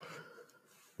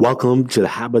Welcome to the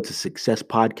Habits of Success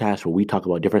podcast, where we talk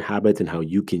about different habits and how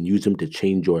you can use them to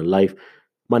change your life.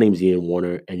 My name is Ian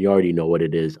Warner, and you already know what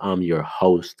it is. I'm your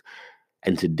host.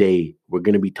 And today we're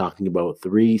going to be talking about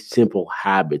 3 simple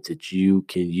habits that you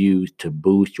can use to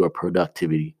boost your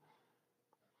productivity.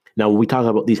 Now, when we talk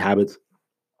about these habits,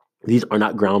 these are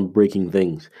not groundbreaking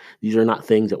things. These are not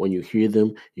things that when you hear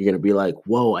them, you're going to be like,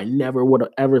 whoa, I never would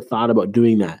have ever thought about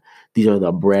doing that. These are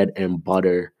the bread and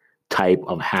butter type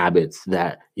of habits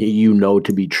that you know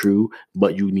to be true,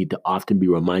 but you need to often be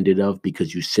reminded of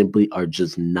because you simply are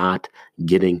just not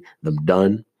getting them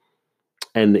done.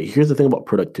 And here's the thing about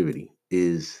productivity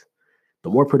is the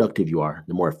more productive you are,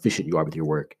 the more efficient you are with your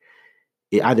work.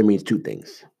 It either means 2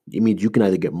 things. It means you can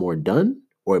either get more done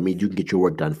or it means you can get your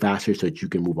work done faster so that you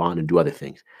can move on and do other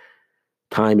things.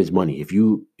 Time is money. If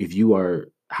you are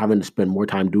having to spend more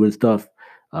time doing stuff,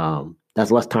 that's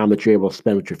less time that you're able to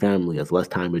spend with your family. That's less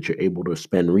time that you're able to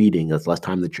spend reading. That's less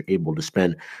time that you're able to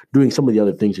spend doing some of the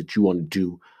other things that you want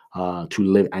to do to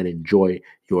live and enjoy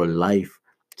your life.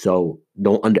 So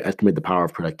don't underestimate the power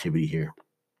of productivity here.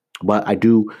 But I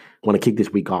do want to kick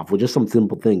this week off with just some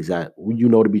simple things that you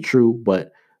know to be true,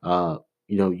 but uh,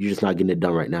 you're just not getting it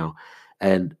done right now.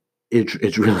 And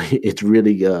it's really it's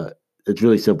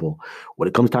really simple. When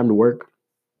it comes time to work,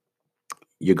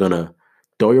 you're gonna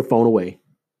throw your phone away.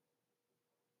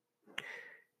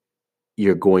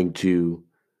 You're going to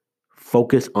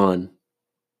focus on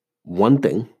one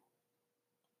thing.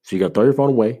 So you're gonna throw your phone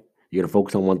away. You're gonna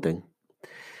focus on one thing.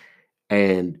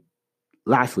 And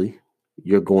lastly,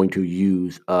 you're going to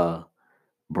use a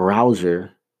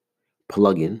browser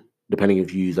plugin, depending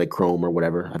if you use like Chrome or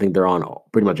whatever. I think they're on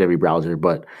pretty much every browser,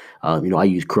 but I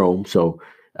use Chrome. So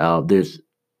there's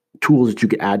tools that you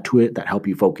can add to it that help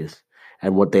you focus.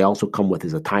 And what they also come with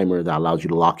is a timer that allows you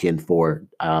to lock in for,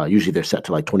 usually they're set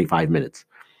to like 25 minutes.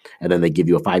 And then they give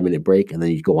you a 5-minute break, and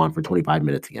then you go on for 25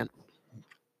 minutes again.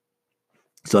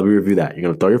 So let me review that. You're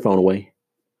going to throw your phone away.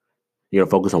 You're going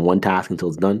to focus on one task until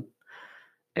it's done.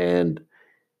 And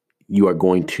you are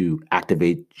going to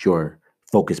activate your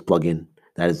focus plugin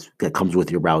that comes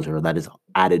with your browser, or that is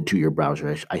added to your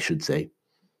browser, I should say.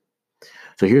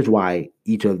 So here's why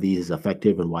each of these is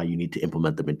effective and why you need to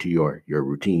implement them into your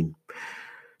routine.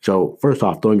 So first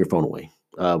off, throwing your phone away.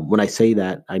 When I say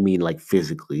that, I mean like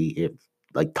physically,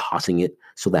 like tossing it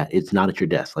so that it's not at your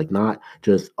desk. Like not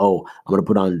just, oh, I'm gonna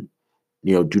put on,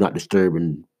 do not disturb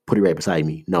and put it right beside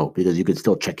me. No, because you can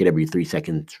still check it every 3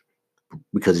 seconds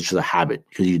because it's just a habit,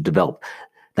 because you develop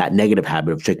that negative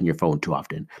habit of checking your phone too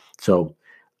often. So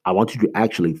I want you to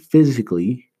actually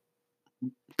physically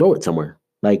throw it somewhere.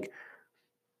 Like,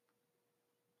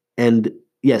 and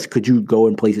yes, could you go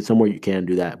and place it somewhere? You can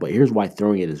do that, but here's why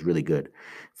throwing it is really good.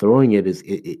 Throwing it is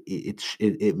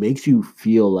it makes you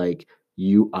feel like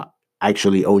you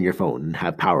actually own your phone and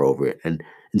have power over it, and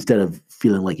instead of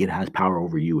feeling like it has power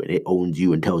over you and it owns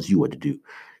you and tells you what to do.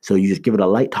 So you just give it a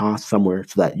light toss somewhere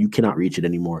so that you cannot reach it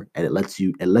anymore, and it lets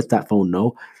that phone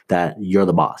know that you're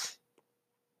the boss.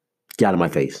 Get out of my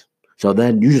face. So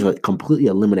then you just completely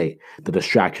eliminate the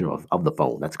distraction of the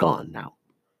phone. That's gone now.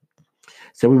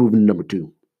 So we move into number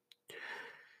 2.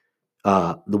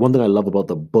 The one thing I love about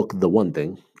the book, The One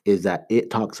Thing, is that it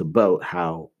talks about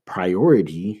how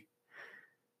priority,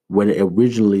 when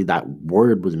originally that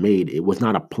word was made, it was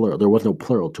not a plural. There was no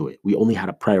plural to it. We only had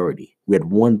a priority. We had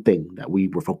one thing that we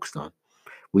were focused on.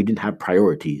 We didn't have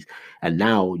priorities. And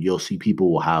now you'll see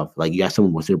people will have, like, you ask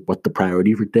someone, what's the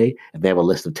priority for today? And they have a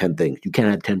list of 10 things. You can't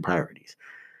have 10 priorities.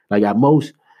 Like at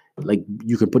most, like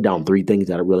you can put down 3 things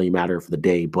that really matter for the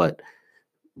day, but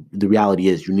the reality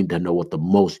is you need to know what the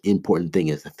most important thing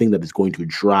is, the thing that is going to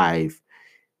drive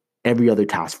every other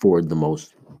task forward the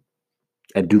most,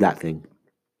 and do that thing.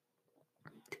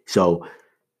 So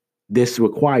this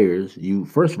requires you,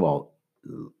 first of all,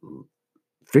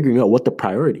 figuring out what the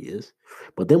priority is.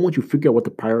 But then once you figure out what the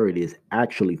priority is,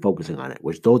 actually focusing on it,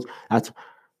 that's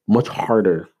much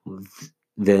harder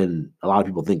than a lot of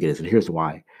people think it is. And here's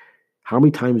why. How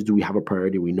many times do we have a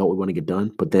priority? We know what we want to get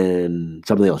done, but then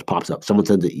something else pops up. Someone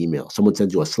sends an email. Someone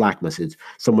sends you a Slack message.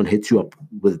 Someone hits you up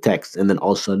with a text. And then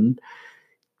all of a sudden,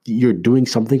 you're doing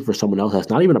something for someone else that's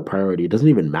not even a priority. It doesn't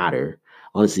even matter.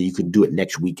 Honestly, you could do it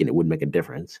next week and it wouldn't make a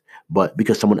difference. But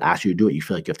because someone asked you to do it, you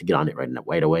feel like you have to get on it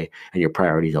right away, and your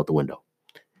priorities out the window.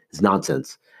 It's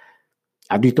nonsense.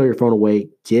 After you throw your phone away,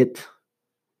 get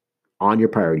on your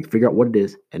priority, figure out what it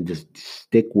is, and just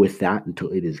stick with that until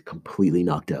it is completely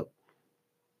knocked out.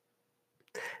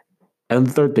 And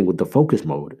the third thing with the focus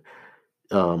mode,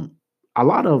 um, a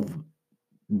lot of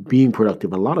being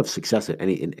productive, a lot of success at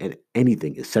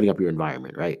anything is setting up your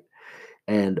environment, right?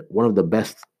 And one of the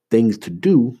best things to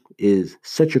do is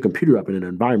set your computer up in an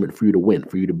environment for you to win,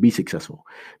 for you to be successful.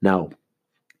 Now,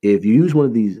 if you use one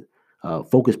of these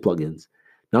focus plugins,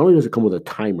 not only does it come with a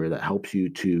timer that helps you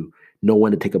to know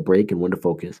when to take a break and when to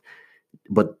focus,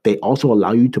 but they also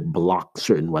allow you to block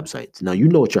certain websites. Now, you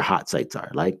know what your hot sites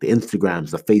are, like the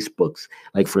Instagrams, the Facebooks.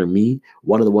 Like for me,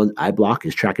 one of the ones I block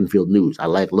is track and field news. I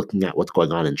like looking at what's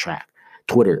going on in track.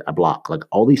 Twitter, I block. Like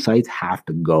all these sites have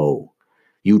to go.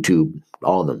 YouTube,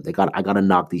 all of them. I gotta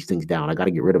knock these things down. I gotta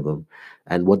get rid of them.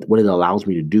 And what it allows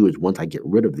me to do is once I get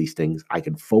rid of these things, I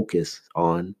can focus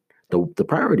on the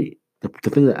priority, the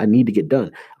thing that I need to get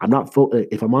done. I'm not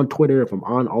if I'm on Twitter, if I'm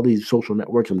on all these social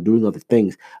networks, I'm doing other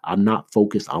things. I'm not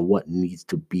focused on what needs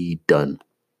to be done.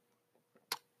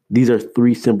 These are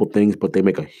three simple things, but they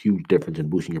make a huge difference in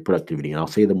boosting your productivity. And I'll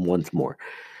say them once more.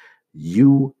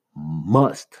 You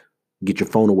must get your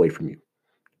phone away from you.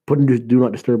 Put it in do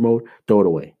not disturb mode, throw it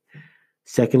away.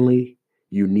 Secondly,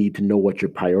 you need to know what your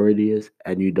priority is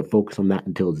and you need to focus on that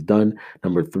until it's done.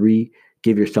 Number three,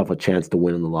 give yourself a chance to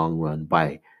win in the long run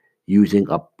by using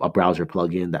a browser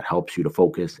plugin that helps you to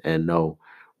focus and know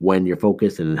when you're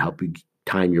focused and help you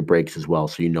time your breaks as well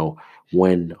so you know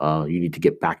when you need to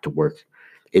get back to work.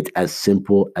 It's as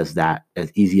simple as that,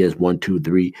 as easy as 1, 2,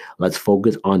 3. Let's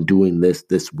focus on doing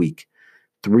this week.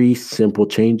 Three simple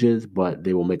changes, but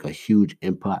they will make a huge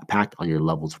impact on your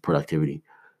levels of productivity.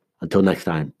 Until next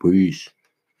time, peace.